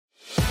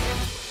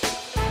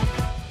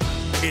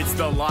It's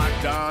the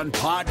Locked On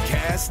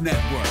Podcast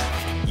Network,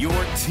 your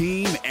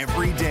team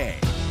every day.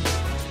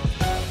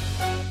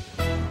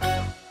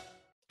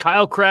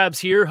 Kyle Krabs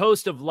here,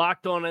 host of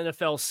Locked On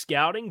NFL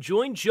Scouting.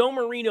 Join Joe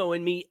Marino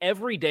and me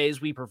every day as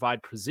we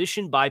provide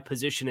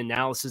position-by-position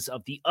analysis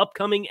of the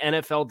upcoming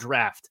NFL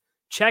Draft.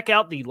 Check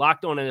out the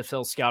Locked On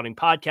NFL Scouting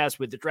podcast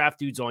with the Draft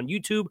Dudes on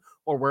YouTube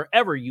or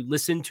wherever you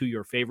listen to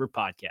your favorite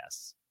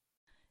podcasts.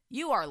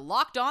 You are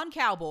Locked On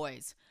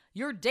Cowboys,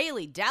 your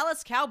daily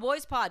Dallas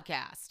Cowboys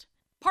podcast.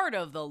 Part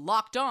of the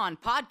Locked On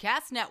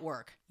Podcast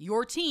Network,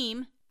 your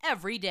team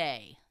every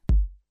day.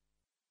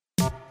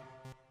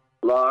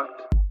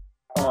 Locked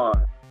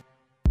on.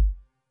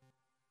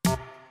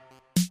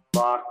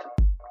 Locked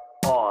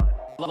on.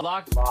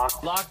 Locked on.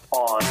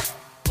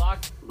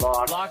 Locked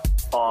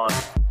on.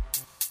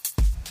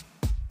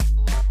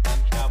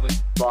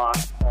 Cowboys.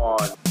 Locked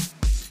on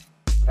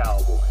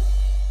Cowboys.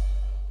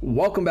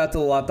 Welcome back to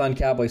the Locked On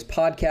Cowboys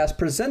podcast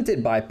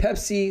presented by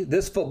Pepsi.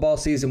 This football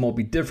season will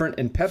be different,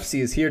 and Pepsi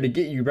is here to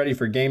get you ready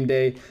for game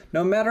day.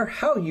 No matter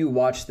how you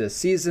watch this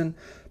season,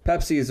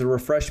 Pepsi is the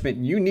refreshment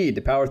you need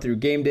to power through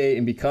game day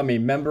and become a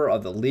member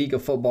of the League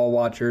of Football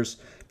Watchers,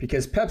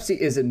 because Pepsi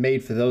isn't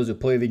made for those who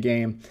play the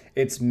game.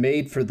 It's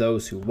made for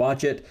those who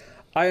watch it.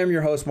 I am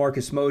your host,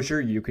 Marcus Mosher.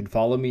 You can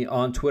follow me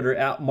on Twitter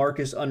at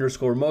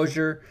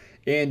Marcus_Mosher.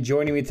 And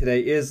joining me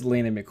today is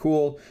Landon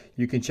McCool.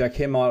 You can check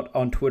him out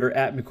on Twitter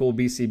at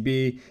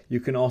McCoolBCB. You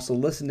can also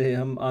listen to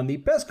him on the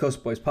Best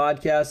Coast Boys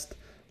podcast.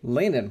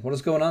 Landon, what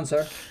is going on,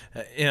 sir?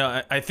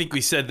 I think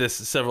we said this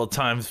several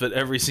times, but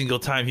every single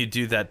time you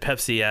do that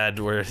Pepsi ad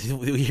where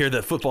we hear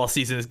that football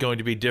season is going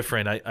to be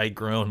different, I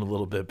groan a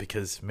little bit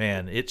because,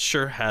 man, it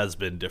sure has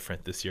been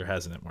different this year,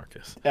 hasn't it,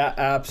 Marcus?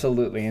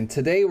 Absolutely. And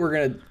today we're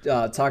going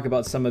to talk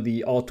about some of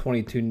the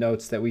All-22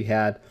 notes that we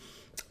had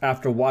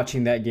after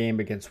watching that game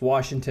against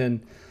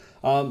Washington.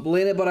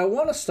 Landon, but I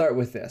want to start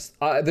with this.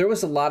 There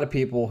was a lot of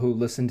people who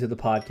listened to the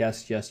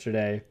podcast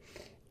yesterday,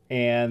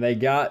 and they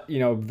got,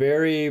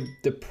 very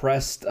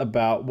depressed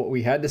about what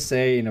we had to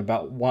say and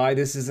about why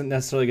this isn't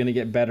necessarily going to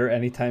get better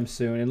anytime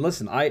soon. And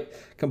listen, I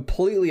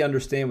completely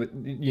understand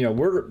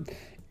we're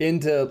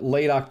into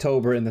late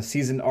October and the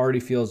season already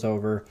feels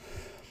over.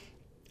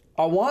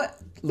 I want,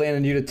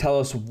 Landon, you to tell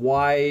us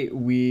why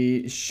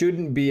we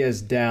shouldn't be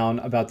as down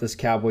about this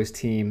Cowboys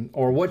team,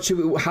 or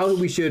how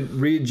we should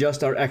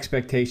readjust our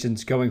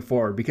expectations going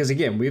forward. Because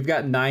again, we've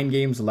got 9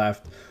 games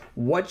left.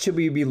 What should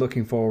we be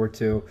looking forward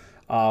to?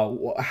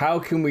 How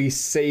can we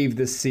save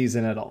this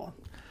season at all?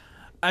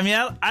 I mean,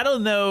 I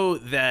don't know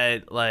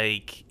that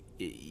I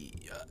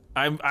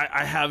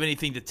have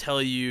anything to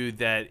tell you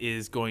that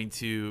is going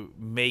to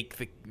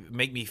make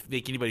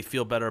anybody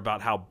feel better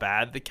about how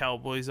bad the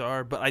Cowboys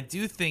are. But I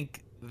do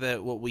think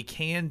that what we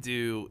can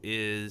do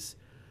is,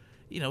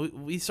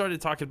 we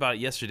started talking about it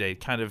yesterday,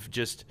 kind of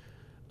just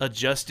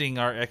adjusting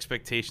our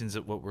expectations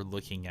at what we're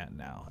looking at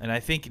now. And I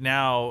think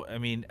now,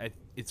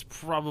 it's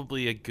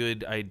probably a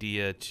good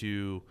idea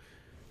to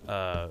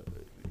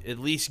at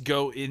least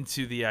go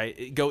into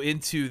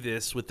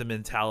this with the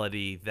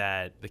mentality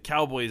that the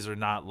Cowboys are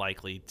not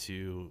likely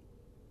to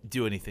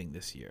do anything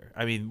this year.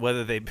 I mean,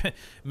 whether they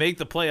make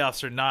the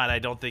playoffs or not, I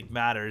don't think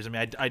matters.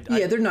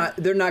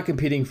 They're not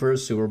competing for a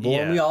Super Bowl,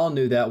 and we all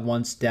knew that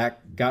once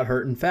Dak got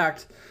hurt. In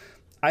fact,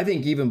 I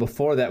think even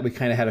before that, we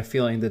kind of had a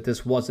feeling that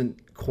this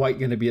wasn't quite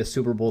going to be a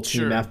Super Bowl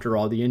team after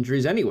all the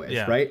injuries anyways,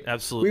 right?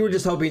 Absolutely. We were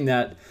just hoping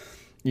that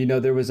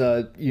there was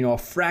a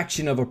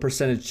fraction of a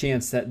percentage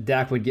chance that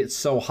Dak would get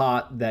so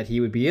hot that he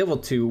would be able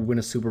to win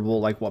a Super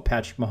Bowl like what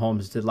Patrick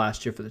Mahomes did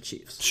last year for the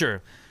Chiefs.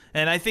 Sure.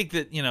 And I think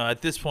that,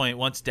 at this point,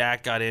 once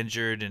Dak got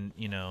injured and,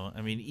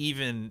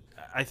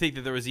 I think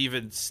that there was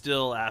even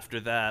still after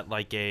that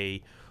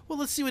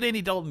let's see what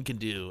Andy Dalton can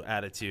do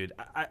attitude.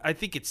 I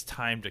think it's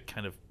time to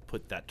kind of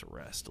put that to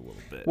rest a little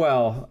bit.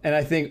 Well, and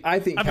I think we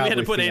had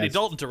to put Andy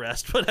Dalton to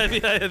rest, but I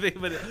think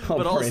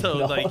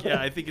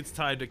it's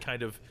time to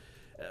kind of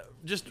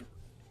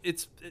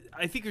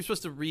I think you're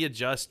supposed to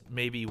readjust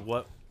maybe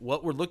what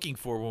we're looking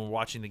for when we're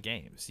watching the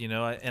games,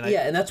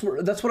 and that's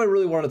what I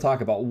really want to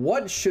talk about.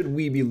 What should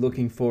we be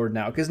looking for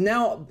now? Because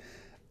now,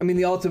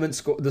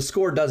 the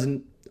score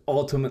doesn't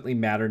ultimately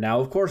matter now.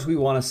 Of course, we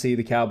want to see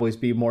the Cowboys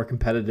be more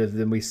competitive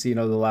than we've seen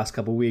over the last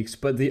couple of weeks,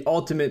 but the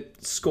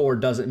ultimate score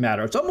doesn't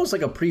matter. It's almost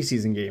like a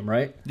preseason game,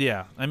 right?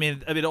 Yeah,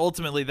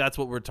 ultimately that's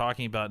what we're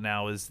talking about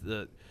now is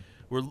the.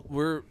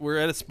 We're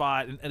at a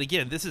spot, and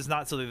again, this is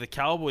not something the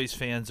Cowboys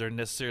fans are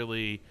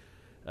necessarily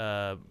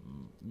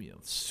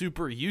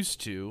super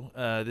used to.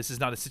 This is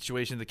not a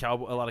situation a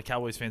lot of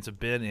Cowboys fans have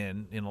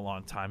been in a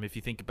long time. If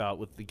you think about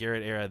with the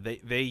Garrett era,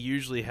 they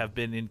usually have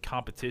been in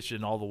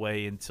competition all the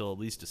way until at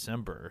least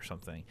December or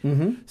something.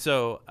 Mm-hmm.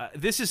 So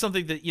this is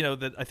something that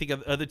that I think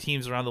other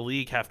teams around the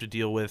league have to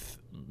deal with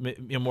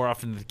more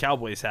often than the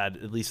Cowboys had,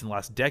 at least in the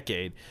last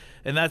decade.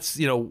 And that's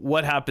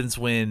what happens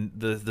when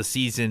the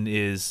season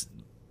is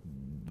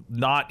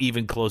not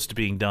even close to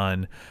being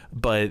done,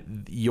 but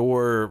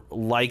your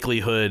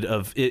likelihood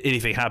of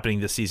anything happening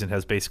this season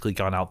has basically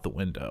gone out the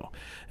window.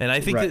 And I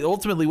think that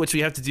ultimately what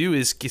we have to do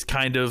is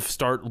kind of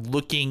start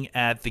looking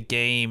at the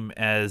game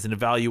as an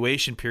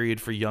evaluation period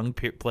for young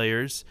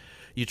players.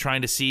 You're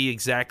trying to see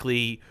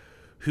exactly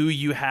who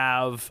you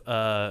have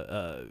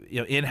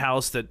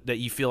in-house that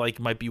you feel like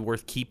might be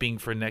worth keeping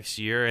for next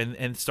year,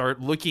 and start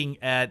looking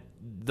at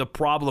the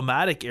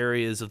problematic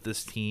areas of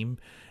this team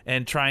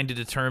and trying to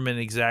determine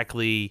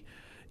exactly,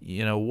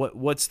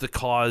 what's the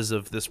cause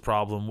of this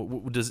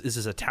problem. Is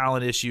this a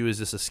talent issue? Is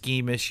this a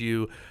scheme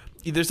issue?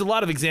 There's a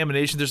lot of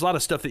examination. There's a lot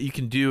of stuff that you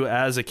can do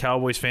as a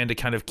Cowboys fan to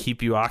kind of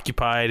keep you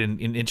occupied and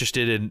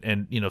interested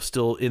and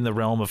still in the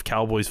realm of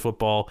Cowboys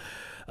football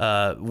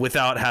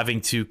without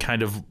having to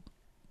kind of,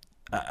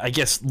 I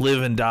guess,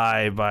 live and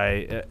die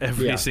by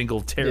every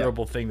single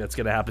terrible thing that's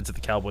going to happen to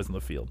the Cowboys in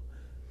the field.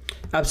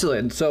 Absolutely.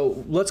 And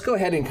so let's go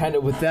ahead and kind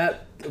of with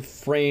that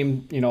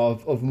frame,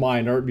 of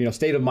mind or,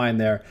 state of mind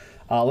there,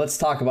 let's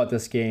talk about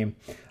this game.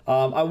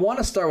 I want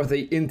to start with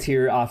the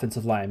interior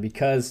offensive line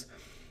because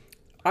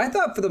I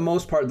thought for the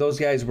most part those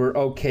guys were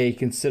okay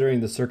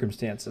considering the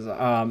circumstances.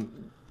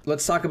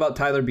 Let's talk about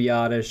Tyler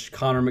Biadasz,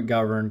 Connor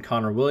McGovern,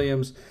 Connor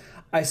Williams.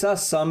 I saw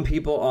some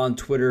people on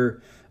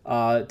Twitter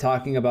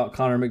talking about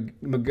Connor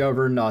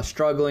McGovern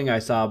struggling. I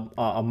saw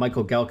a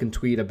Michael Galkin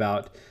tweet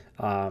about,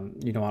 on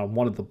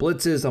one of the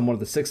blitzes, on one of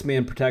the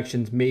six-man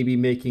protections, maybe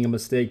making a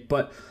mistake.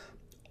 But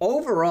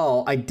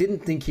overall, I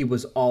didn't think he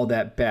was all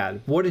that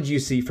bad. What did you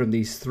see from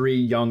these three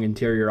young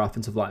interior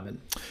offensive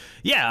linemen?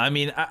 Yeah, I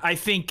mean, I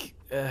think,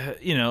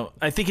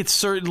 I think it's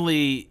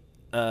certainly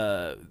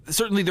there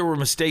were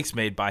mistakes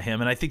made by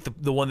him, and I think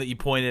the one that you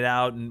pointed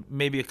out, and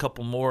maybe a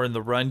couple more in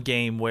the run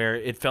game where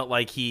it felt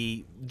like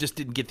he just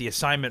didn't get the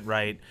assignment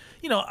right.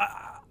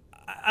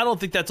 I don't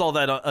think that's all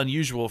that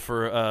unusual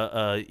for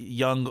a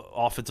young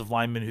offensive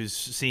lineman who's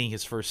seeing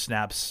his first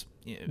snaps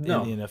in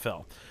the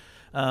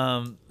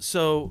NFL.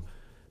 So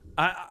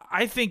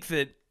I think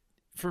that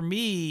for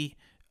me,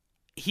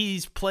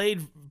 he's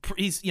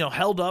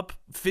held up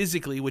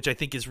physically, which I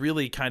think is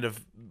really kind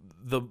of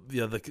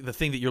the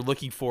thing that you're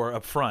looking for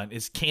up front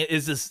is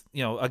this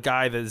a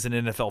guy that is an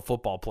NFL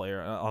football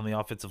player on the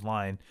offensive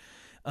line.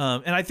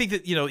 And I think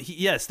that,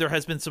 yes, there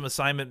has been some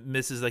assignment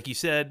misses, like you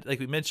said, like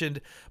we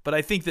mentioned, but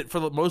I think that for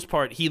the most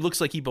part, he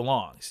looks like he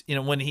belongs.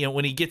 When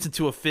he gets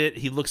into a fit,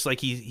 he looks like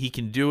he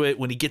can do it.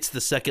 When he gets to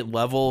the second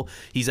level,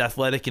 he's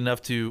athletic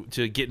enough to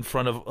get in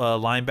front of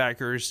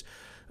linebackers.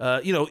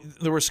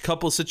 There was a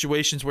couple of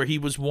situations where he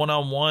was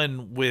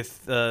one-on-one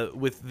with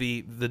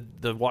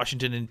the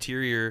Washington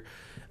interior,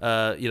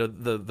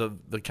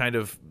 the kind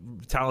of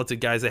talented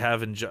guys they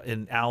have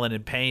in Allen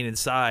and Payne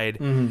inside,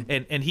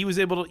 and he was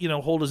able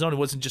to hold his own. It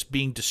wasn't just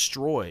being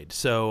destroyed.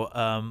 So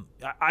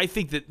I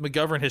think that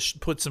McGovern has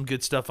put some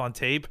good stuff on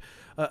tape.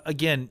 I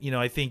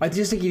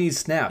just think he needs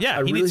snaps.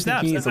 Yeah, he needs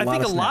snaps. I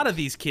think a lot of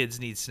these kids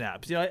need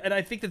snaps. And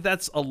I think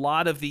that's a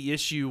lot of the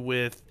issue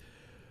with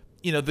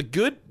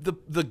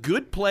the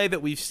good play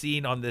that we've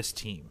seen on this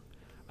team.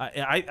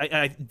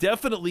 I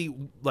definitely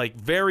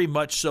very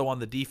much so on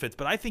the defense,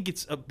 but I think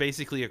it's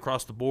basically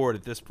across the board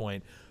at this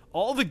point.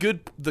 All the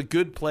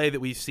good play that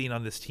we've seen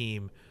on this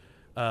team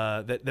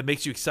that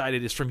makes you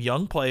excited is from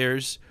young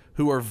players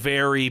who are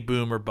very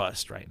boom or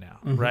bust right now,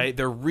 right?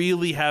 They're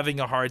really having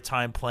a hard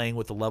time playing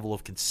with the level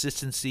of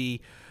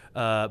consistency,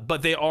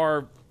 but they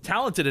are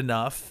talented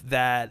enough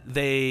that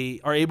they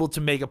are able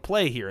to make a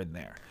play here and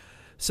there.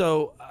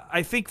 So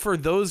I think for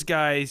those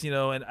guys,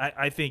 and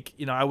I think,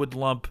 I would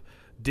lump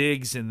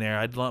Diggs in there.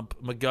 I'd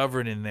lump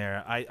McGovern in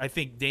there. I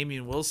think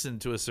Damian Wilson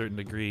to a certain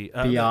degree.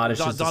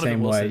 Biadasz is the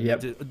same Wilson, way.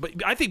 Yep. But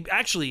I think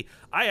actually,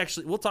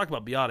 we'll talk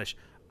about Biadasz.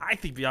 I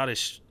think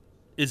Biadasz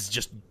is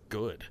just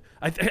good.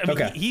 I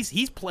mean,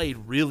 he's played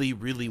really,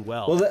 really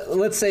well. Well,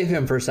 let's save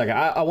him for a second.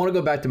 I want to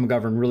go back to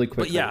McGovern really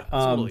quickly. But yeah,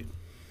 absolutely.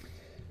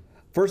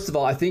 First of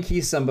all, I think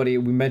he's somebody,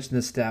 we mentioned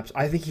the steps,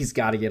 I think he's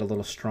got to get a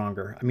little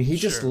stronger. I mean, he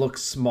just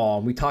looks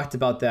small. We talked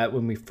about that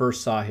when we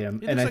first saw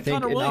him. And I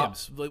think Connor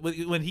Williams,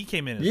 when he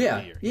came in as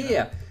a year.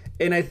 Yeah.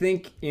 And I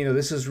think,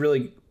 this is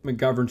really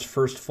McGovern's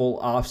first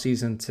full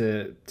offseason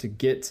to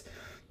get,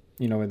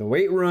 in the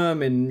weight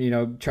room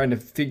and, trying to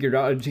figure it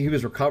out. He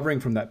was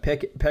recovering from that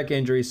pec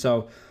injury.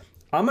 So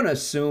I'm going to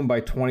assume by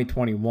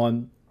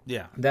 2021,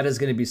 that is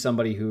going to be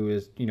somebody who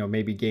is,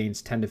 maybe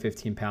gains 10 to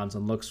 15 pounds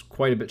and looks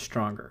quite a bit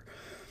stronger.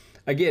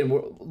 Again,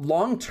 we're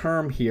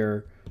long-term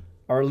here,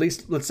 or at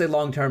least let's say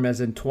long-term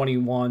as in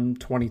 21,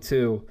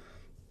 22,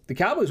 the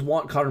Cowboys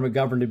want Connor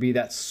McGovern to be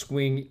that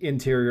swing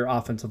interior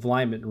offensive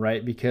lineman,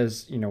 right?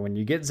 Because, when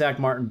you get Zach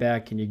Martin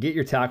back and you get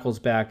your tackles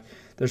back,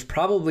 there's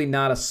probably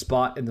not a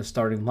spot in the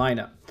starting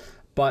lineup.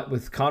 But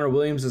with Connor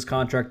Williams'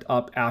 contract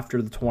up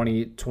after the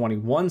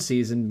 2021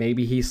 season,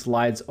 maybe he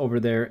slides over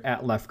there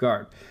at left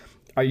guard.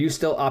 Are you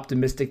still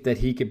optimistic that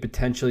he could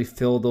potentially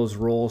fill those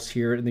roles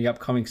here in the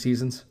upcoming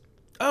seasons?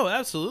 Oh,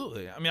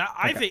 absolutely. I mean,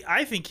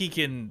 I think he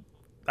can.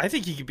 I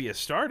think he could be a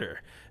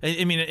starter.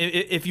 I mean,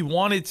 if you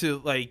wanted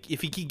to,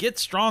 if he could get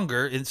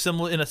stronger in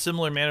a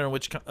similar manner in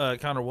which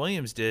Connor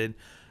Williams did,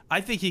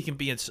 I think he can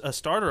be a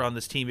starter on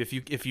this team if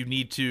you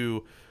need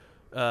to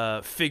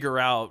figure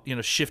out,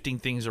 shifting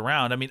things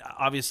around. I mean,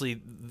 obviously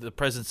the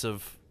presence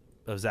of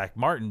Zach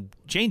Martin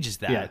changes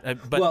that. Yeah.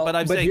 But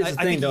I'm saying I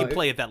think he though, can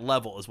play at that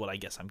level is what I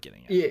guess I'm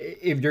getting at. Yeah,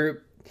 if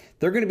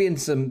they're going to be in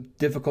some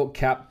difficult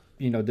cap,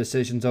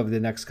 decisions over the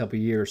next couple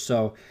of years.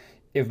 So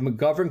if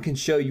McGovern can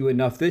show you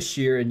enough this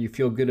year and you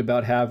feel good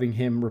about having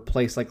him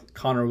replace like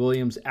Connor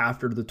Williams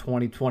after the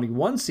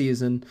 2021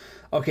 season,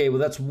 okay, well,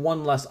 that's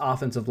one less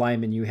offensive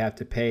lineman you have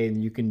to pay,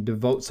 and you can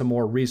devote some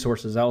more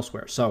resources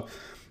elsewhere. So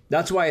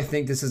that's why I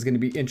think this is going to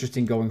be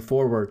interesting going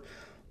forward.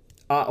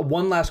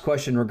 One last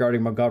question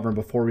regarding McGovern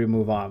before we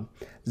move on.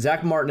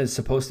 Zach Martin is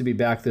supposed to be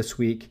back this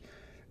week.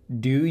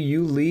 Do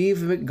you leave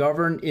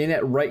McGovern in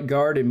at right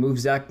guard and move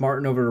Zach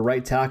Martin over to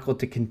right tackle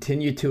to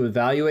continue to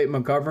evaluate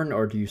McGovern,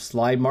 or do you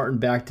slide Martin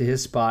back to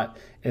his spot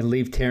and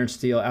leave Terrence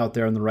Steele out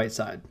there on the right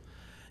side?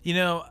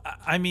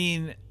 I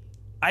mean,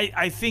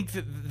 I think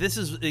that this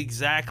is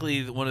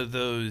exactly one of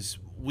those,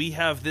 we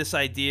have this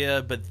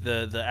idea, but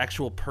the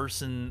actual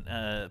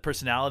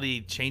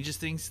personality changes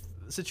things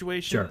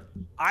situation. Sure.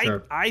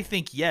 I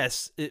think,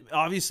 yes, it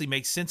obviously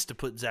makes sense to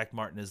put Zach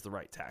Martin as the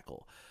right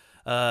tackle.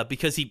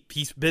 Because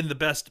he's been the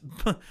best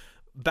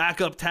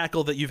backup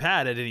tackle that you've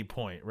had at any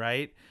point,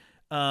 right?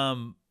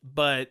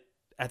 But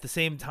at the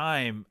same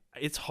time,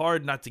 it's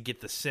hard not to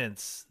get the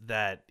sense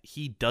that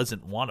he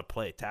doesn't want to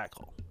play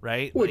tackle,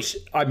 right? Which,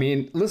 I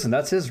mean, listen,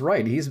 that's his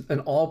right. He's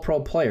an all-pro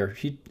player.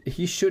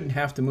 He shouldn't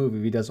have to move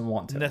if he doesn't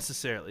want to.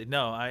 Necessarily.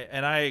 No,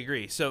 I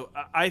agree. So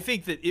I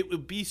think that it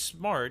would be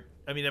smart.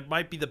 I mean, it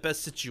might be the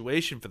best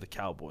situation for the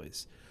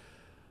Cowboys.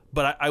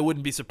 But I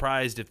wouldn't be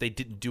surprised if they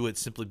didn't do it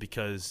simply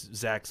because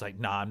Zach's like,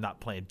 nah, I'm not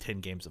playing 10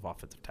 games of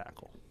offensive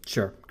tackle.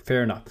 Sure,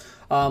 fair enough.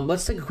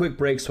 Let's take a quick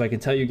break so I can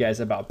tell you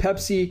guys about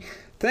Pepsi.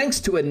 Thanks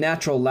to a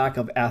natural lack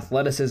of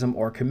athleticism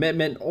or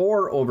commitment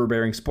or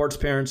overbearing sports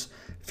parents,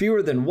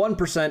 fewer than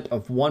 1%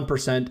 of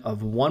 1% of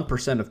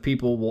 1% of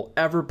people will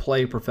ever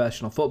play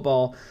professional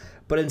football.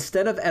 But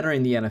instead of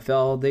entering the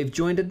NFL, they've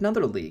joined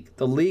another league,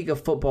 the League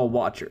of Football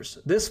Watchers.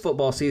 This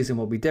football season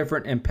will be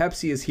different, and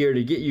Pepsi is here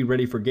to get you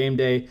ready for game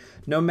day,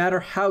 no matter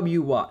how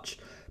you watch.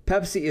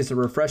 Pepsi is the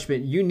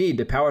refreshment you need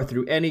to power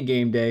through any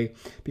game day,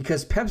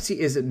 because Pepsi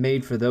isn't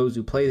made for those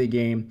who play the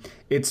game,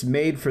 it's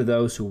made for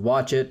those who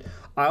watch it.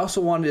 I also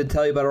wanted to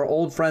tell you about our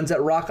old friends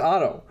at Rock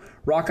Auto.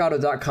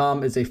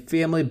 RockAuto.com is a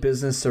family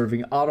business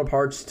serving auto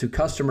parts to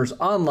customers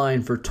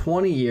online for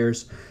 20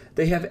 years.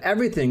 They have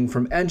everything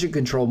from engine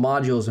control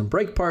modules and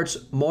brake parts,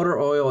 motor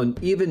oil,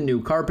 and even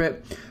new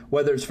carpet.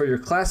 Whether it's for your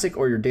classic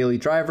or your daily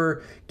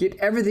driver, get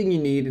everything you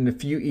need in a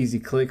few easy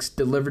clicks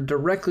delivered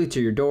directly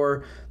to your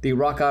door. The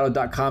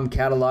RockAuto.com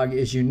catalog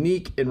is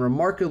unique and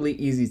remarkably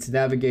easy to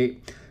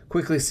navigate.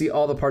 Quickly see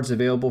all the parts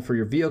available for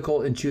your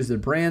vehicle and choose the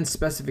brands,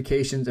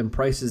 specifications, and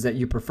prices that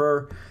you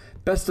prefer.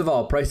 Best of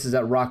all, prices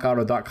at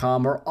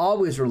RockAuto.com are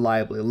always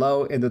reliably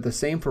low, and they're the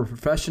same for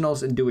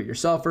professionals and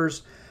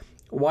do-it-yourselfers.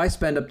 Why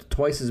spend up to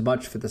twice as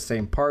much for the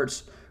same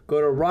parts? Go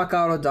to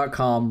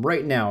rockauto.com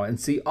right now and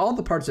see all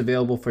the parts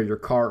available for your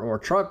car or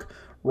truck.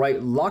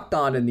 Write Locked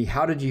On in the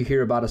How Did You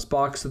Hear About Us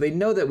box so they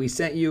know that we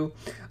sent you.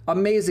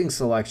 Amazing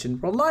selection,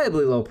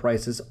 reliably low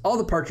prices, all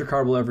the parts your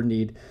car will ever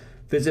need.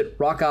 Visit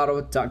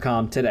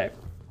rockauto.com today.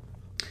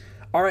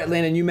 All right,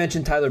 Landon, you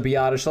mentioned Tyler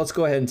Biadasz. Let's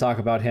go ahead and talk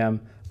about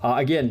him.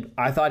 Again,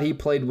 I thought he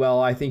played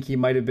well. I think he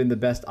might have been the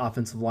best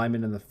offensive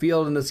lineman in the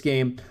field in this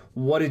game.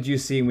 What did you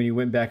see when you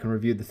went back and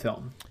reviewed the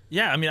film?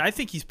 Yeah, I mean, I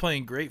think he's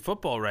playing great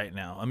football right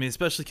now. I mean,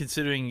 especially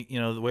considering,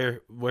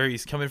 where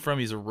he's coming from.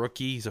 He's a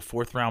rookie. He's a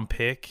 4th-round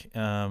pick.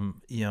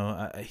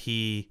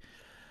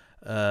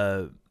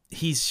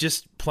 He's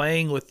just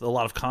playing with a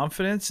lot of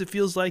confidence, it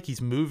feels like.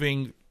 He's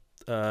moving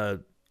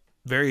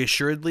very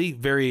assuredly,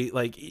 very,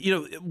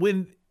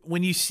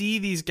 when you see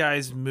these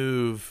guys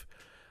move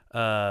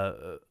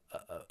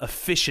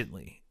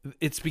efficiently,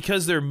 it's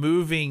because they're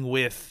moving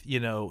with,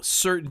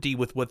 certainty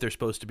with what they're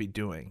supposed to be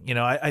doing.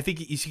 I think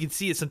you can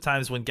see it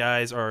sometimes when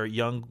guys are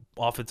young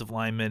offensive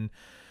linemen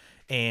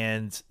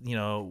and,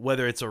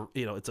 whether it's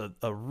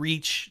a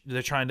reach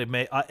they're trying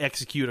to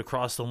execute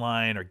across the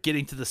line or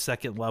getting to the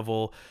second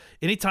level,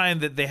 anytime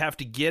that they have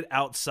to get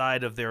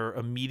outside of their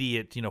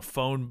immediate,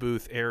 phone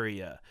booth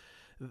area,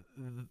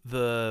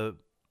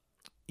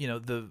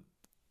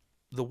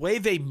 the way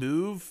they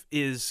move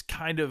is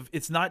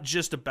it's not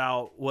just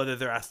about whether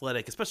they're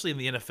athletic, especially in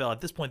the NFL.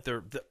 At this point,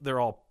 they're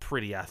all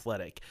pretty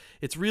athletic.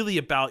 It's really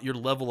about your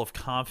level of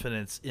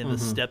confidence in the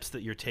steps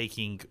that you're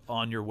taking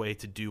on your way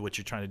to do what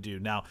you're trying to do.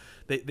 Now,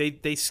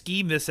 they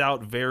scheme this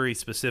out very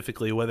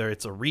specifically, whether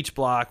it's a reach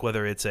block,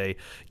 whether it's a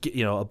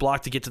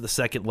block to get to the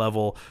second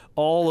level.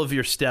 All of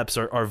your steps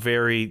are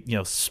very,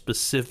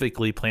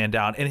 specifically planned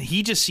out. And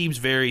he just seems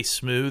very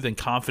smooth and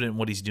confident in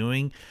what he's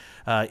doing.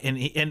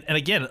 And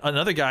again,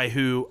 another guy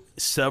who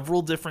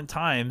several different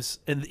times,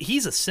 and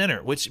he's a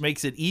center, which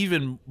makes it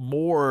even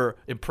more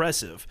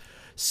impressive.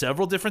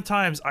 Several different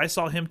times I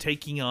saw him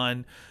taking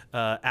on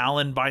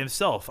Allen by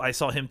himself. I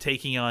saw him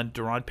taking on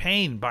Daron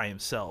Payne by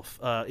himself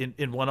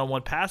in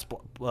one-on-one pass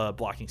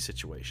blocking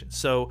situations.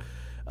 So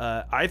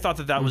I thought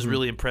that was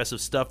really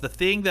impressive stuff. The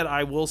thing that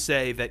I will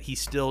say that he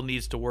still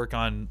needs to work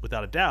on,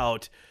 without a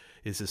doubt,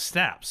 is his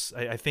snaps.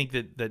 I think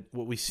that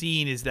what we've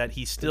seen is that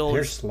he still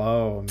they're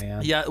slow,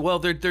 man. Yeah, well,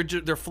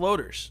 they're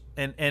floaters,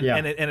 and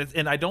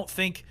I don't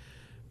think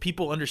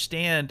people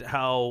understand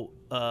how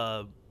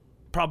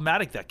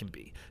problematic that can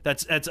be.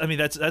 That's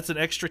an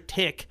extra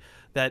tick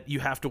that you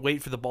have to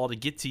wait for the ball to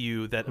get to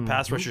you, that a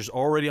pass rusher's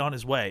already on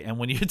his way. And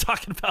when you're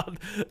talking about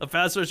a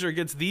pass rusher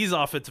against these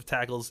offensive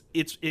tackles,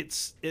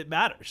 it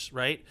matters,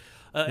 right?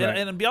 Right.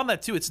 And beyond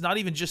that too, it's not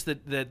even just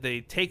that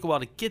they take a while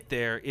to get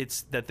there,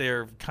 it's that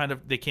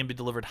they can be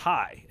delivered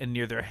high and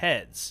near their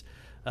heads.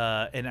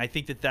 And I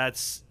think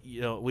that's,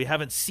 we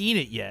haven't seen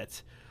it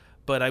yet,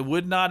 but I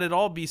would not at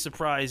all be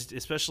surprised,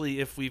 especially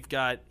if we've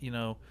got,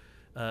 young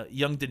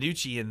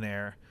DiNucci in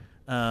there,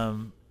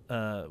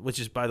 which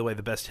is, by the way,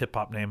 the best hip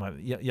hop name,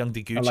 Young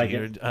DiGucci. I like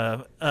it.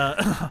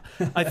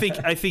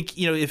 I think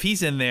if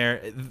he's in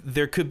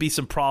there could be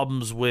some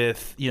problems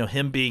with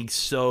him being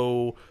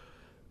so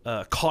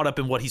caught up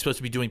in what he's supposed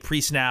to be doing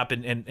pre-snap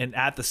and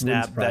at the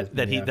snap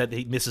that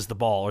he misses the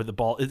ball, or the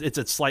ball it's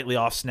a slightly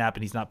off snap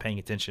and he's not paying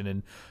attention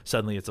and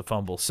suddenly it's a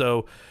fumble.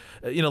 So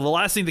the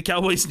last thing the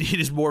Cowboys need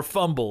is more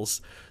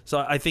fumbles.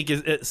 So I think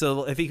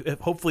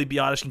hopefully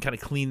Biotish can kind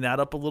of clean that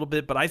up a little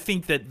bit. But I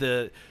think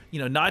that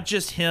not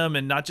just him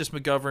and not just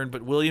McGovern,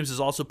 but Williams has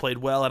also played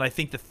well, and I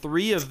think the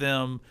three of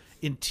them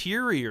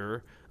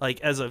interior, like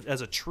as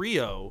a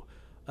trio,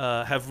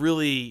 have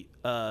really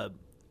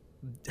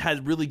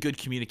had really good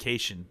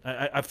communication.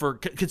 For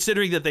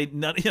considering that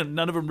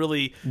none of them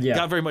really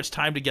got very much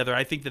time together,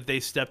 I think that they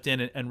stepped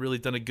in and really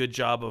done a good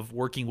job of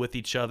working with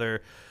each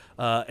other.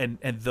 And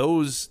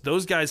those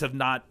guys have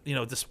not,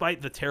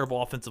 despite the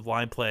terrible offensive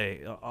line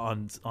play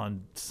on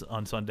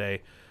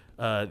Sunday,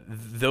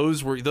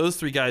 those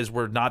three guys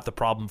were not the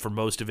problem for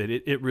most of it.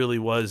 It really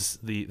was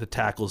the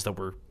tackles that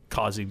were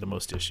causing the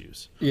most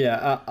issues.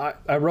 Yeah,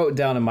 I wrote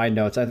down in my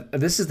notes,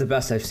 this is the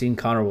best I've seen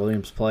Connor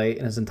Williams play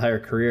in his entire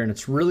career, and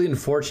it's really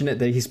unfortunate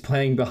that he's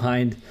playing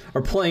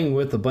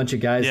with a bunch of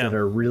guys that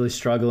are really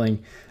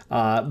struggling.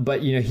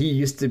 But he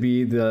used to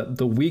be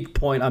the weak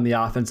point on the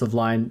offensive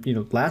line,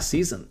 last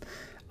season,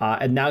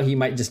 and now he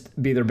might just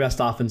be their best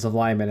offensive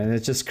lineman, and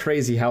it's just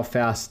crazy how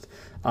fast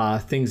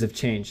things have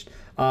changed.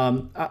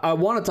 I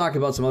want to talk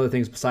about some other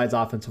things besides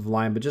offensive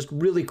line, but just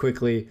really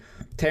quickly,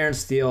 Terrence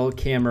Steele,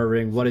 Cam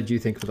Irving, what did you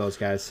think of those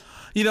guys?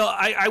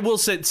 I will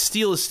say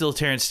Steele is still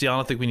Terrence Steele. I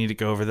don't think we need to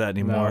go over that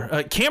anymore.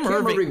 No. Cam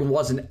Irving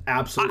wasn't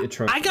absolutely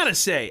atrocious. I gotta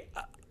say,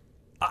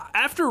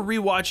 after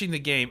rewatching the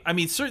game, I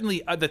mean,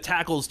 certainly the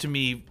tackles to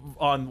me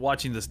on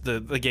watching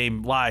the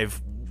game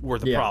live were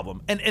the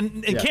problem, and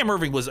Cam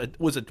Irving was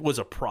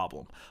a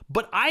problem.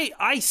 But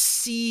I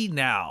see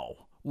now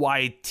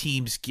why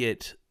teams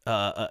get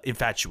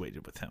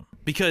infatuated with him,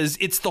 because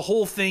it's the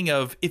whole thing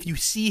of, if you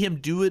see him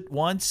do it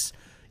once,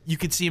 you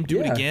can see him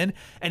do it again.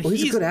 And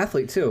he's a good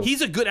athlete too.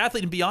 He's a good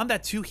athlete, and beyond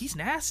that too, he's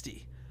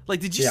nasty. Like,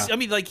 did you? I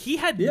mean, like, he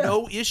had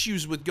no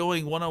issues with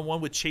going one-on-one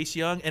with Chase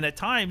Young, and at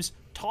times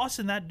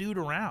tossing that dude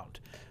around.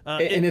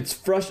 And it's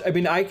frustrating. I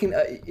mean, I can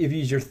if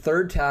he's your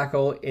third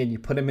tackle and you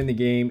put him in the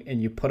game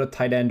and you put a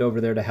tight end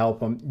over there to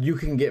help him, you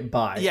can get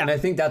by. Yeah. And I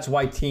think that's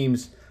why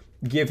teams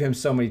give him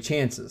so many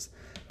chances.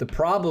 The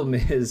problem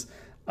is,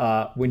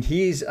 when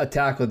he's a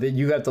tackle that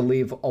you have to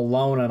leave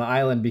alone on an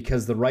island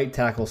because the right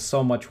tackle is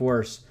so much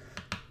worse,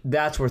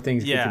 that's where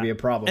things get to be a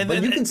problem.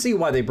 But you can see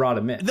why they brought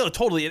him in. No,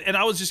 totally. And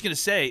I was just going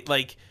to say,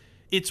 like,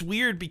 it's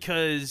weird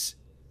because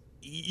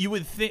you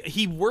would think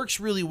he works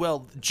really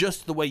well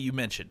just the way you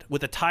mentioned,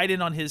 with a tight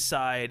end on his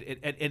side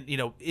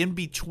and in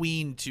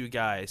between two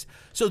guys.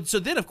 So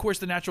then, of course,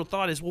 the natural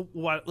thought is,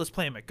 well, let's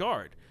play him at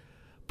guard.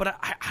 But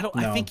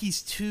I think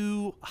he's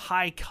too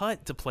high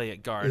cut to play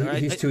at guard.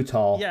 He's too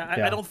tall.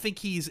 I don't think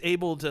he's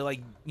able to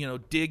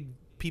dig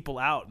people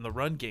out in the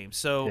run game.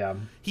 So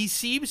he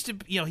seems to,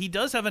 he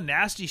does have a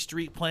nasty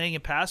streak playing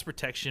in pass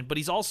protection, but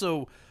he's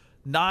also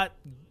not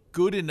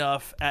good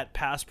enough at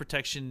pass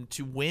protection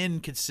to win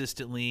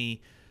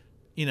consistently,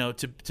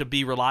 to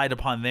be relied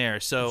upon there.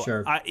 So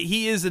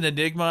he is an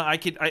enigma. I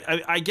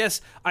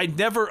guess I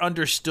never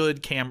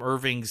understood Cam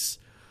Irving's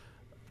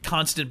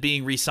constant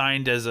being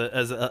re-signed as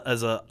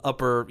a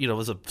upper,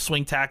 as a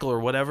swing tackle or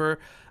whatever.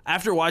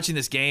 After watching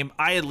this game,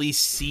 I at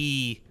least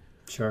see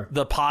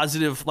the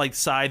positive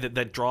side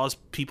that draws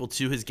people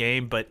to his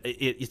game, but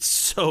it's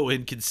so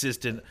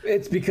inconsistent.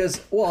 It's because,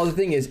 the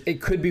thing is,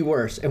 it could be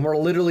worse, and we're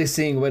literally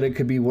seeing what it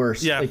could be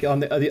worse. Yeah. Like on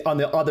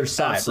the other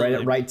side, absolutely.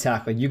 Right at right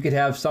tackle, you could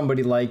have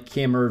somebody like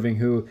Cam Irving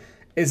who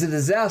is a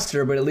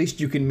disaster, but at least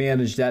you can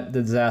manage that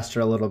disaster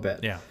a little bit.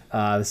 Yeah.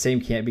 The same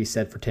can't be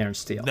said for Terrence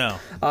Steele. No.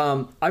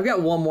 I've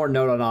got one more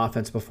note on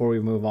offense before we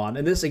move on.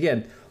 And this,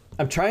 again,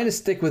 I'm trying to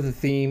stick with the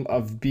theme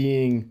of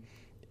being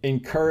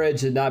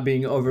encouraged and not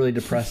being overly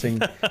depressing.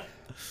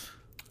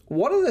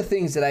 One of the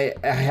things that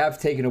I have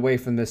taken away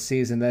from this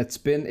season that's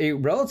been a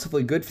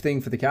relatively good thing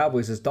for the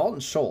Cowboys is Dalton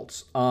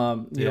Schultz.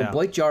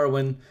 Blake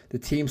Jarwin, the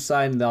team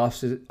signed in the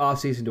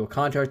offseason to a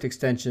contract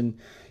extension.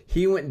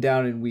 He went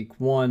down in week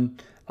 1.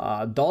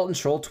 Dalton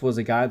Schultz was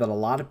a guy that a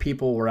lot of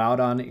people were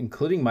out on,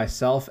 including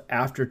myself,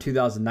 after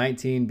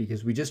 2019,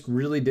 because we just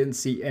really didn't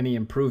see any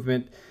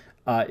improvement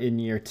in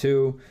year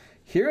 2.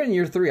 Here in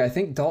year 3, I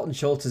think Dalton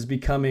Schultz is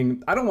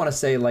becoming, I don't want to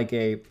say like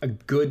a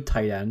good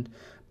tight end,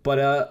 but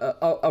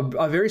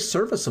a very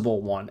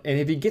serviceable one. And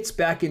if he gets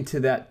back into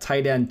that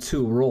tight end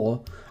 2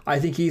 role, I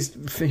think he's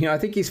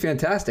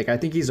fantastic. I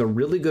think he's a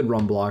really good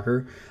run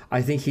blocker.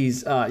 I think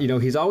he's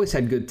always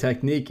had good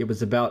technique. It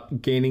was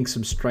about gaining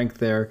some strength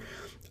there.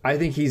 I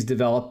think he's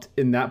developed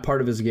in that part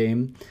of his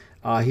game.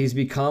 He's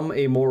become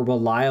a more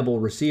reliable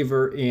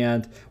receiver,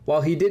 and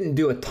while he didn't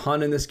do a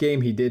ton in this game,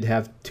 he did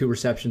have 2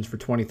 receptions for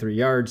 23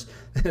 yards,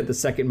 the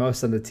second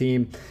most on the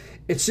team.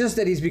 It's just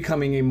that he's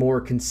becoming a more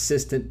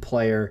consistent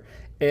player,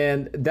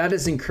 and that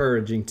is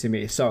encouraging to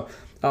me. So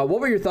what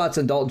were your thoughts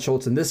on Dalton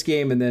Schultz in this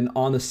game and then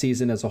on the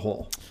season as a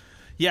whole?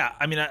 Yeah,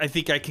 I mean, I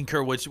think I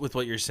concur with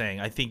what you're saying.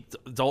 I think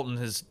Dalton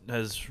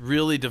has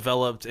really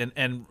developed, and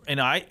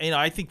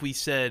I think we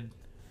said,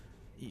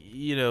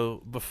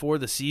 before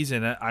the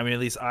season, I mean, at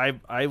least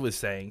I was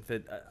saying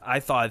that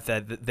I thought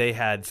that they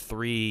had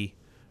 3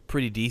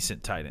 pretty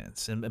decent tight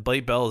ends, and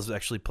Blake Bell has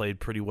actually played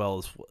pretty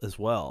well as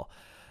well.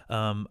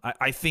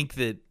 I think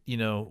that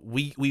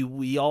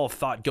we all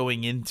thought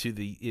going into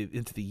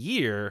the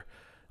year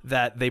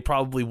that they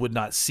probably would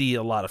not see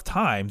a lot of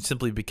time,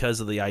 simply because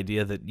of the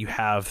idea that you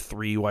have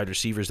 3 wide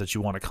receivers that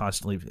you want to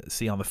constantly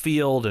see on the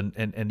field,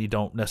 and you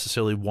don't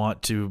necessarily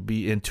want to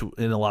be in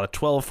a lot of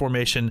 12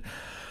 formation.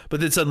 But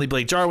then suddenly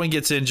Blake Jarwin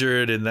gets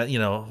injured, and that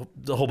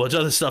a whole bunch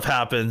of other stuff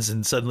happens,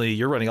 and suddenly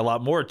you're running a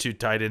lot more 3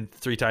 tight end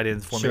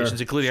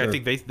formations, including I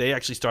think they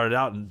actually started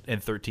out in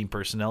 13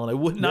 personnel, and I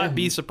would not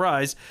be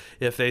surprised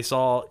if we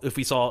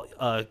saw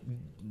a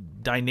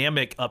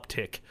dynamic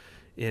uptick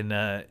in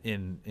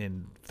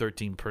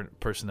 13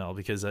 personnel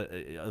because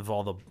of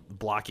all the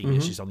blocking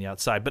issues on the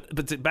outside.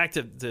 But back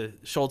to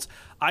Schultz,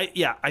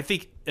 I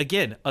think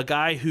again a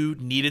guy who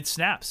needed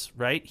snaps,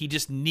 right? He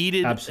just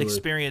needed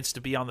experience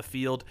to be on the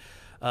field.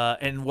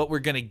 And what we're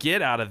going to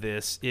get out of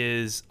this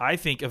is, I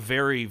think, a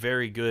very,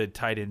 very good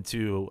tight end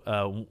too.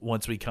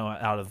 Once we come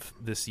out of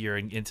this year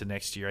and into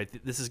next year,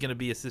 this is going to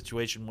be a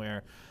situation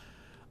where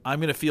I'm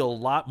going to feel a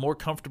lot more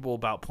comfortable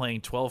about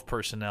playing 12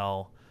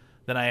 personnel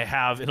than I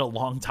have in a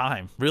long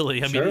time.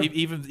 Really, I mean,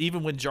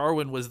 even when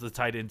Jarwin was the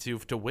tight end to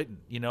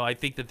Witten, I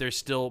think that there's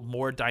still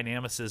more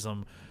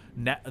dynamicism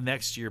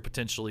next year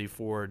potentially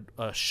for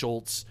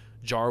Schultz,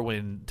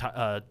 Jarwin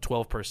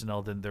 12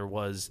 personnel than there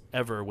was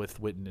ever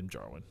with Witten and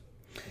Jarwin.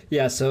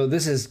 Yeah, so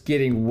this is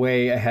getting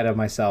way ahead of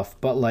myself,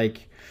 but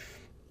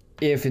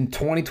if in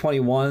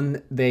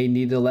 2021 they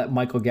need to let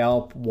Michael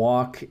Gallup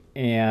walk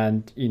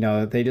and,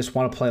 they just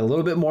want to play a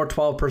little bit more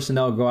 12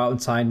 personnel, go out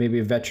and sign maybe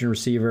a veteran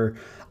receiver,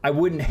 I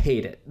wouldn't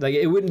hate it.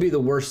 It wouldn't be the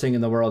worst thing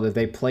in the world if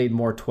they played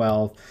more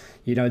 12.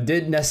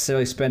 Didn't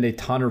necessarily spend a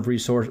ton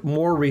of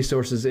more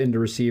resources into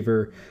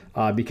receiver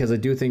because I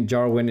do think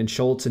Jarwin and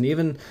Schultz and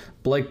even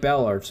Blake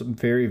Bell are some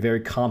very,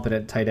 very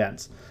competent tight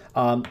ends.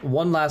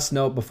 One last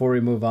note before we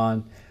move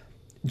on.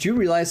 Do you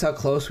realize how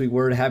close we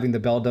were to having the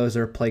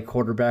Belldozer play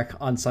quarterback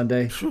on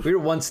Sunday? We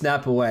were one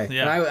snap away.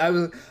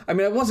 Yeah.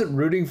 And I wasn't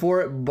rooting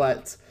for it,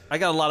 but I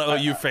got a lot of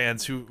OU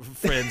friends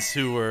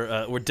who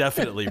were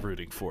definitely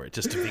rooting for it,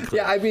 just to be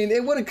clear. Yeah, I mean,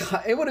 it would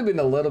have been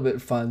a little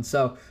bit fun.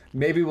 So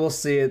maybe we'll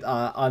see it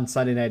on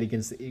Sunday night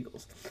against the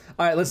Eagles.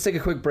 All right, let's take a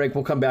quick break.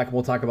 We'll come back and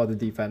we'll talk about the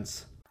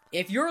defense.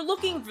 If you're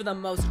looking for the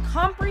most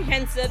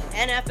comprehensive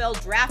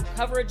NFL draft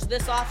coverage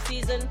this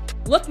offseason,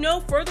 look no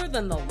further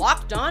than the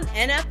Locked On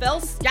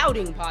NFL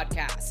Scouting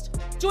Podcast.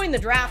 Join the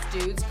draft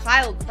dudes,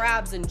 Kyle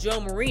Krabs and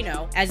Joe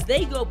Marino, as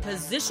they go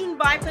position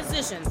by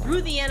position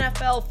through the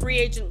NFL free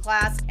agent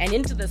class and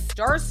into the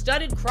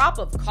star-studded crop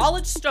of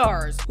college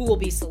stars who will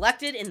be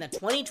selected in the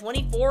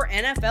 2024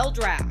 NFL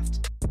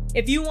Draft.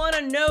 If you want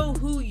to know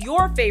who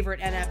your favorite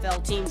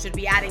NFL team should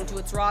be adding to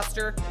its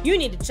roster, you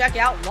need to check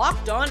out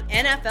Locked On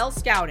NFL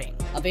Scouting,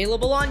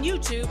 available on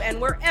YouTube and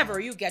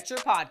wherever you get your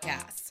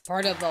podcasts.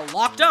 Part of the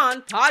Locked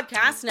On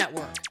Podcast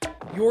Network,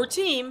 your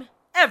team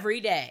every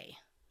day.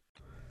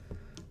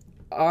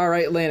 All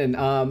right,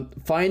 Landon,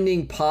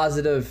 finding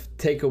positive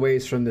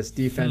takeaways from this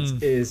defense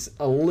is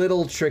a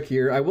little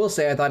trickier. I will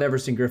say I thought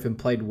Everson Griffin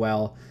played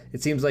well.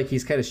 It seems like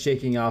he's kind of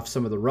shaking off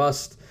some of the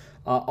rust.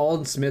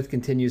 Aldon Smith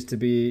continues to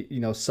be,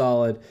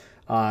 solid.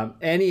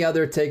 Any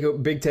other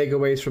big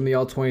takeaways from the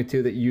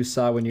All-22 that you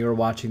saw when you were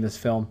watching this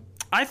film?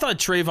 I thought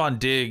Trayvon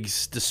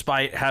Diggs,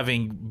 despite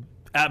having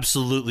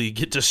absolutely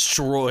get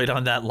destroyed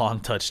on that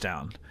long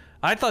touchdown,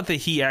 I thought that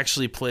he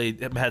actually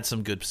had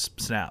some good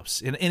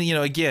snaps. And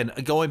again,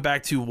 going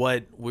back to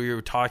what we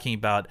were talking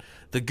about,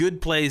 the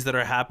good plays that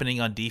are happening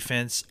on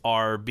defense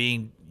are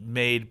being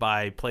made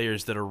by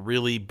players that are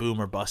really boom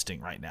or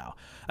busting right now.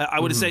 I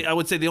would say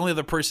the only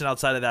other person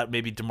outside of that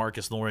maybe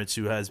DeMarcus Lawrence,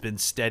 who has been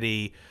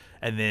steady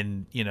and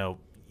then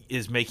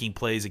is making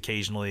plays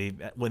occasionally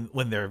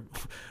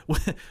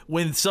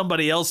when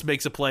somebody else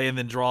makes a play and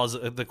then draws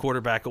the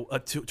quarterback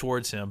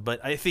towards him.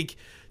 But I think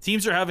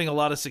teams are having a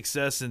lot of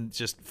success in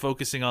just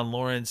focusing on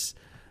Lawrence.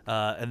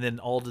 And then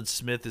Aldon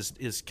Smith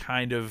is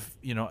kind of,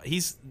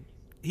 he's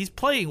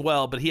playing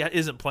well, but he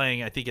isn't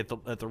playing, I think,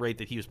 at the rate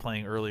that he was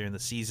playing earlier in the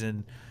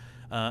season.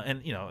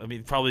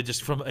 And probably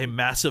just from a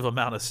massive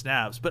amount of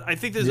snaps. But I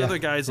think there's other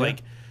guys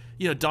like,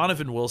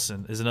 Donovan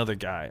Wilson is another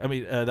guy.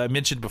 That I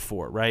mentioned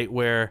before, right?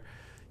 Where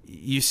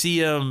you see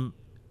him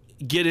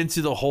get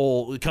into the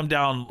hole, come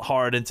down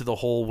hard into the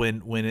hole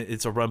when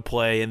it's a run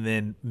play, and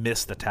then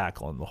miss the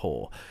tackle in the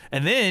hole.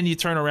 And then you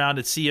turn around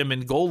and see him in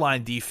goal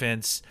line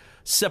defense,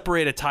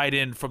 separate a tight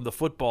end from the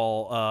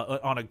football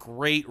on a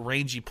great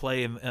rangy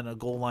play in a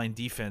goal line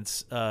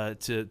defense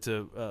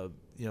to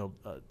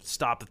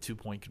stop the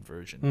 2-point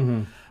conversion.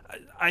 Mm-hmm.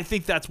 I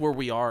think that's where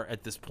we are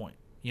at this point,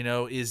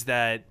 is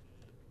that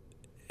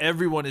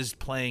everyone is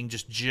playing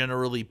just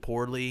generally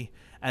poorly.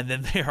 And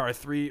then there are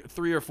three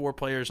or four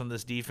players on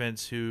this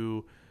defense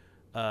who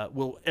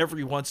will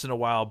every once in a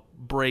while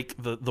break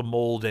the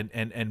mold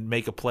and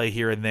make a play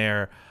here and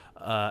there.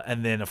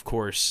 And then, of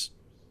course,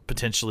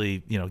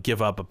 potentially,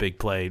 give up a big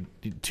play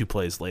 2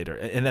 plays later.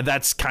 And then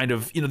that's kind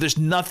of, there's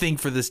nothing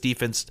for this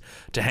defense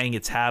to hang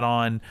its hat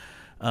on.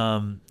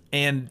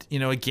 And,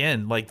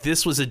 again, like,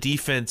 this was a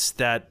defense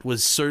that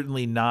was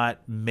certainly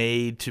not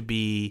made to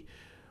be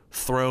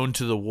thrown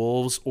to the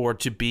wolves or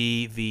to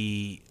be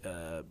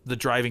the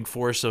driving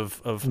force of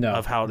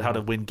how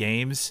to win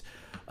games.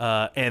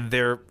 And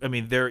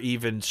they're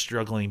even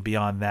struggling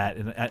beyond that.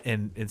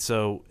 And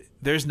so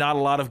there's not a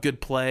lot of good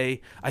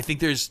play. I think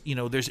there's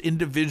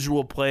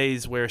individual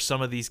plays where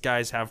some of these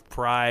guys have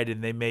pride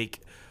and they make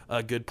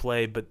a good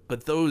play,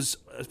 but those,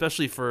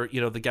 especially for,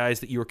 the guys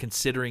that you were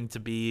considering to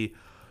be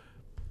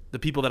the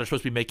people that are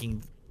supposed to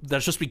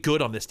be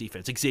good on this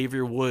defense,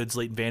 Xavier Woods,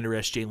 Leighton Vander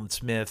Esch, Jalen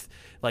Smith,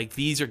 like,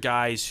 these are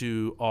guys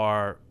who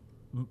are,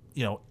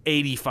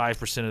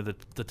 85% of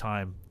the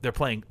time they're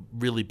playing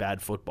really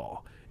bad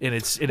football. And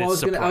it's I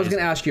was surprising. I was going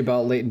to ask you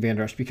about Leighton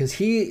Vander Esch, because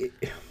he's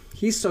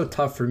so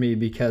tough for me,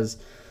 because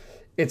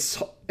it's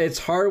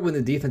hard when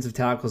the defensive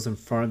tackles in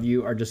front of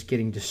you are just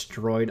getting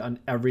destroyed on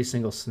every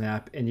single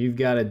snap, and you've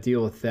got to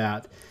deal with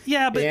that.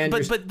 Yeah, but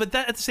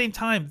that, at the same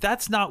time,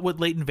 that's not what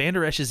Leighton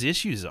Vander Esch's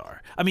issues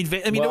are. I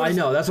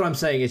know that's what I'm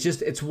saying.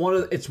 It's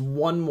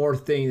one more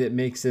thing that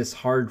makes this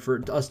hard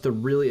for us to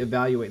really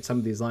evaluate some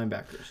of these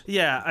linebackers.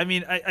 Yeah, I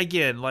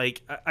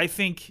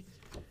think.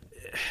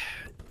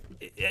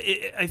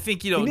 I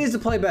think he needs to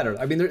play better.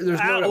 There's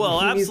no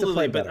he needs to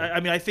play better.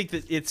 But I think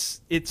that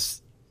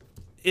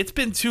it's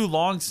been too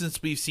long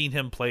since we've seen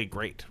him play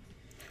great.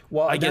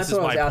 Well, that's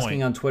what I was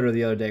asking on Twitter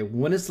the other day.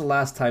 When is the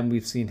last time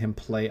we've seen him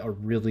play a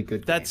really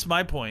good game? That's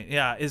my point.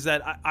 Yeah, is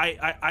that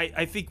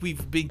I think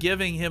we've been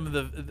giving him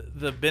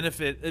the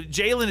benefit.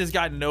 Jalen has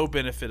gotten no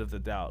benefit of the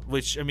doubt,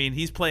 which,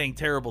 he's playing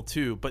terrible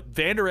too. But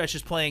Vander Esch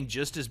is playing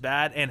just as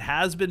bad and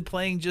has been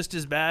playing just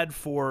as bad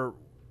for,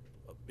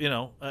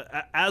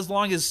 as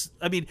long as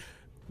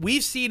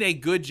we've seen a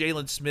good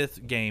Jalen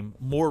Smith game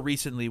more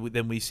recently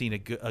than we've seen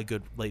a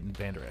good Leighton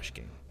Vander Esch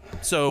game.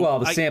 So,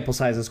 the sample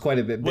size is quite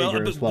a bit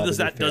bigger as well. Does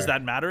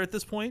that matter at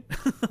this point?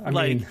 You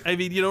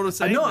know what I'm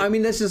saying? No,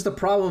 that's just the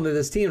problem with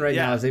this team right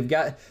now, is they've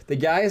got the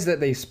guys that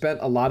they spent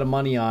a lot of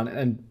money on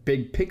and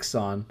big picks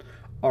on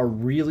are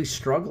really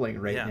struggling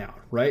right now,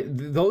 right?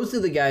 Those are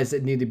the guys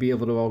that need to be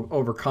able to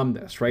overcome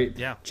this, right?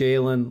 Yeah.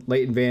 Jalen,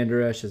 Leighton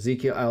Vander Esch,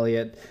 Ezekiel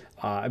Elliott.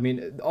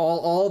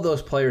 All of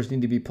those players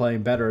need to be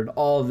playing better, and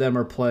all of them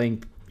are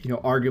playing,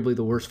 arguably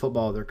the worst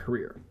football of their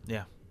career.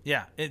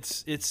 Yeah.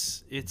 It's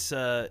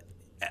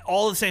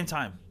all at the same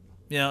time,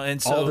 and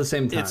so all at the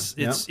same time.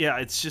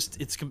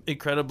 It's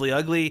incredibly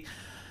ugly,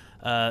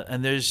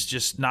 and there's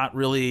just not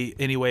really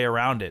any way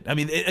around it.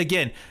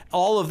 Again,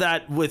 all of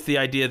that with the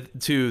idea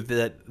too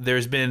that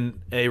there's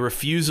been a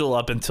refusal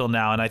up until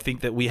now, and I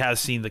think that we have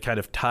seen the kind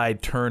of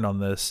tide turn on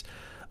this.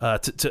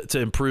 To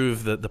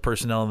improve the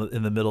personnel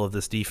in the middle of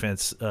this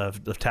defense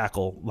of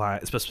tackle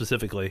line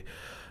specifically,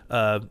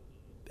 and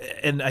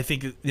I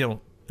think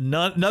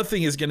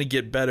nothing is going to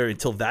get better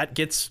until that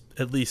gets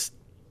at least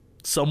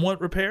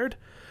somewhat repaired.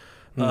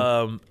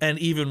 And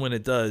even when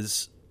it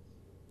does,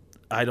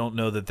 I don't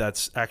know that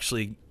that's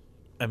actually.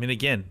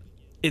 Again,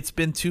 it's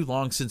been too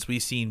long since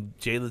we've seen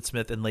Jalen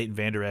Smith and Leighton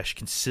Vander Esch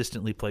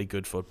consistently play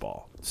good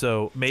football.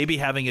 So maybe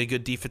having a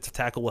good defensive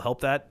tackle will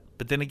help that,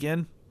 but then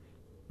again,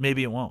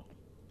 maybe it won't.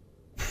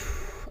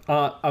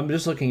 I'm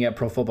just looking at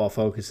Pro Football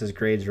Focus's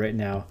grades right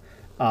now.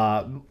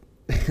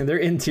 Their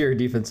interior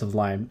defensive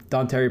line: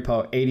 Dontari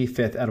Poe,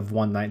 85th out of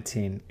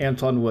 119.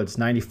 Antoine Woods,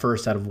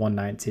 91st out of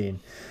 119.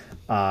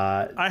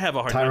 I have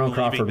a hard time Tyrone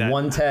Crawford, that.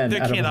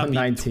 110 out of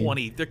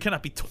 119. There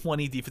cannot be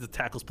 20 defensive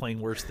tackles playing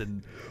worse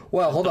than.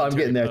 Well, hold on, I'm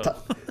getting there.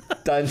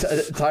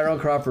 Tyrone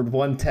Crawford,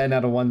 110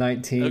 out of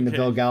 119. Okay.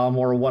 Neville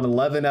Gallimore,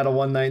 111 out of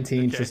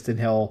 119. Okay. Tristan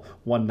Hill,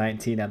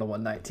 119 out of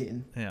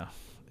 119. Yeah.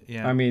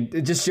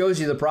 It just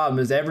shows you the problem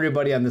is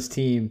everybody on this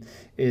team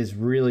is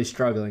really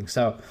struggling.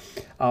 So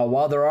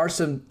while there are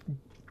some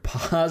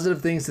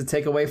positive things to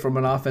take away from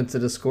an offense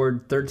that has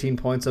scored 13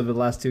 points over the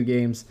last 2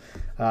 games,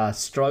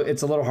 it's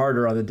a little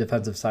harder on the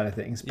defensive side of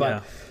things.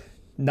 But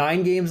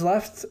 9 games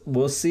left.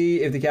 We'll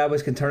see if the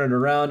Cowboys can turn it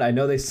around. I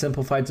know they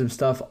simplified some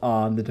stuff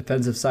on the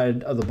defensive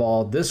side of the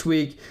ball this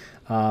week.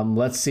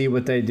 Let's see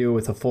what they do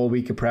with a full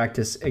week of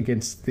practice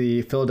against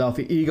the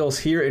Philadelphia Eagles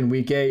here in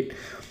Week 8.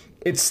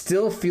 It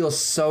still feels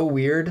so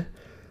weird,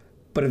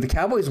 but if the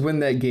Cowboys win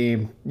that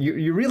game,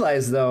 you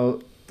realize,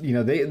 though,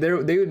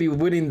 they would be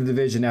winning the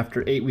division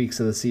after 8 weeks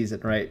of the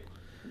season, right?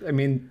 I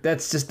mean,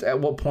 that's just at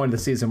what point of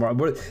the season we're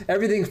on.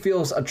 Everything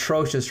feels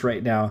atrocious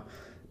right now,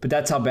 but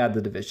that's how bad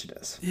the division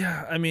is.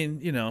 Yeah, I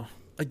mean,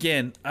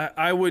 again,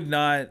 I would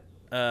not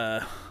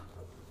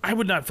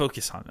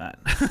focus on that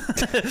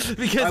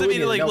because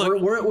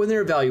look, when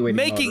they're evaluating,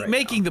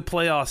 making the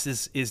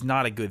playoffs is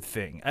not a good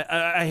thing.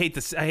 I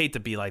hate to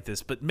be like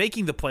this, but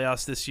making the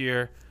playoffs this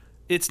year,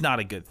 it's not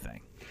a good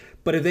thing.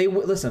 But if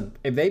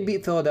they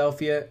beat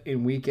Philadelphia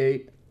in Week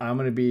 8, I'm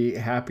going to be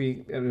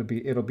happy.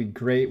 It'll be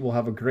great. We'll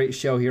have a great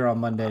show here on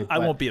Monday. I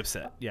won't be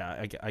upset.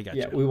 Yeah, I got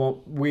you. We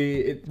won't.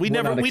 We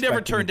never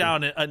turn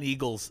down an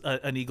Eagles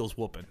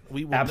whooping.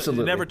 We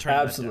absolutely never turn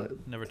absolutely that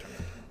down. Never turn that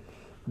down.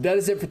 That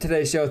is it for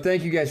today's show.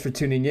 Thank you guys for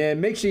tuning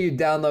in. Make sure you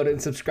download and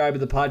subscribe to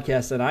the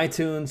podcast on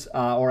iTunes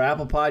or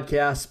Apple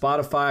Podcasts,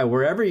 Spotify,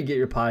 wherever you get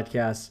your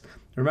podcasts.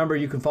 Remember,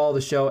 you can follow the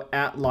show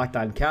at Locked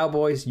On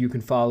Cowboys. You can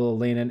follow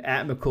Landon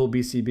at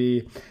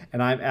McCoolBCB,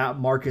 and I'm at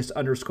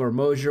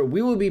Marcus_Mosier.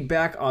 We will be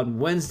back on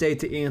Wednesday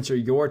to answer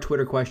your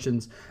Twitter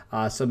questions.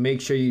 So make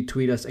sure you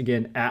tweet us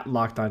again at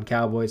Locked On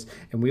Cowboys,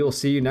 and we will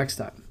see you next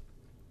time.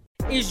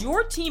 Is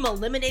your team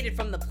eliminated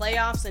from the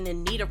playoffs and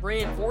in need of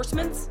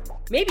reinforcements?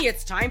 Maybe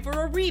it's time for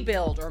a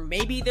rebuild, or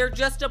maybe they're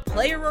just a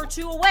player or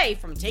two away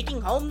from taking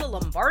home the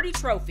Lombardi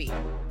Trophy.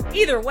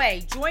 Either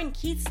way, join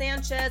Keith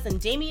Sanchez and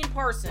Damian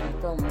Parson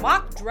for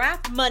Mock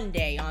Draft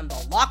Monday on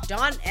the Locked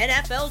On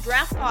NFL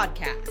Draft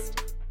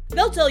Podcast.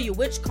 They'll tell you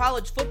which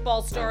college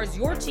football stars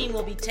your team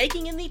will be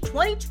taking in the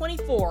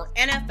 2024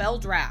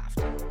 NFL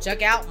Draft.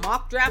 Check out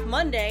Mock Draft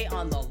Monday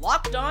on the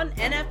Locked On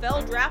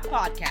NFL Draft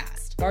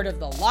Podcast, part of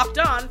the Locked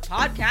On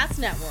Podcast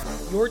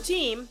Network, your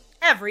team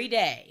every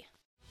day.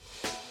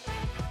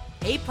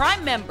 Hey,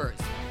 Prime members,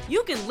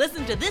 you can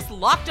listen to this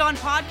Locked On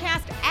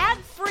podcast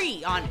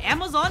ad-free on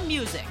Amazon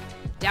Music.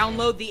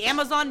 Download the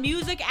Amazon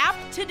Music app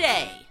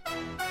today.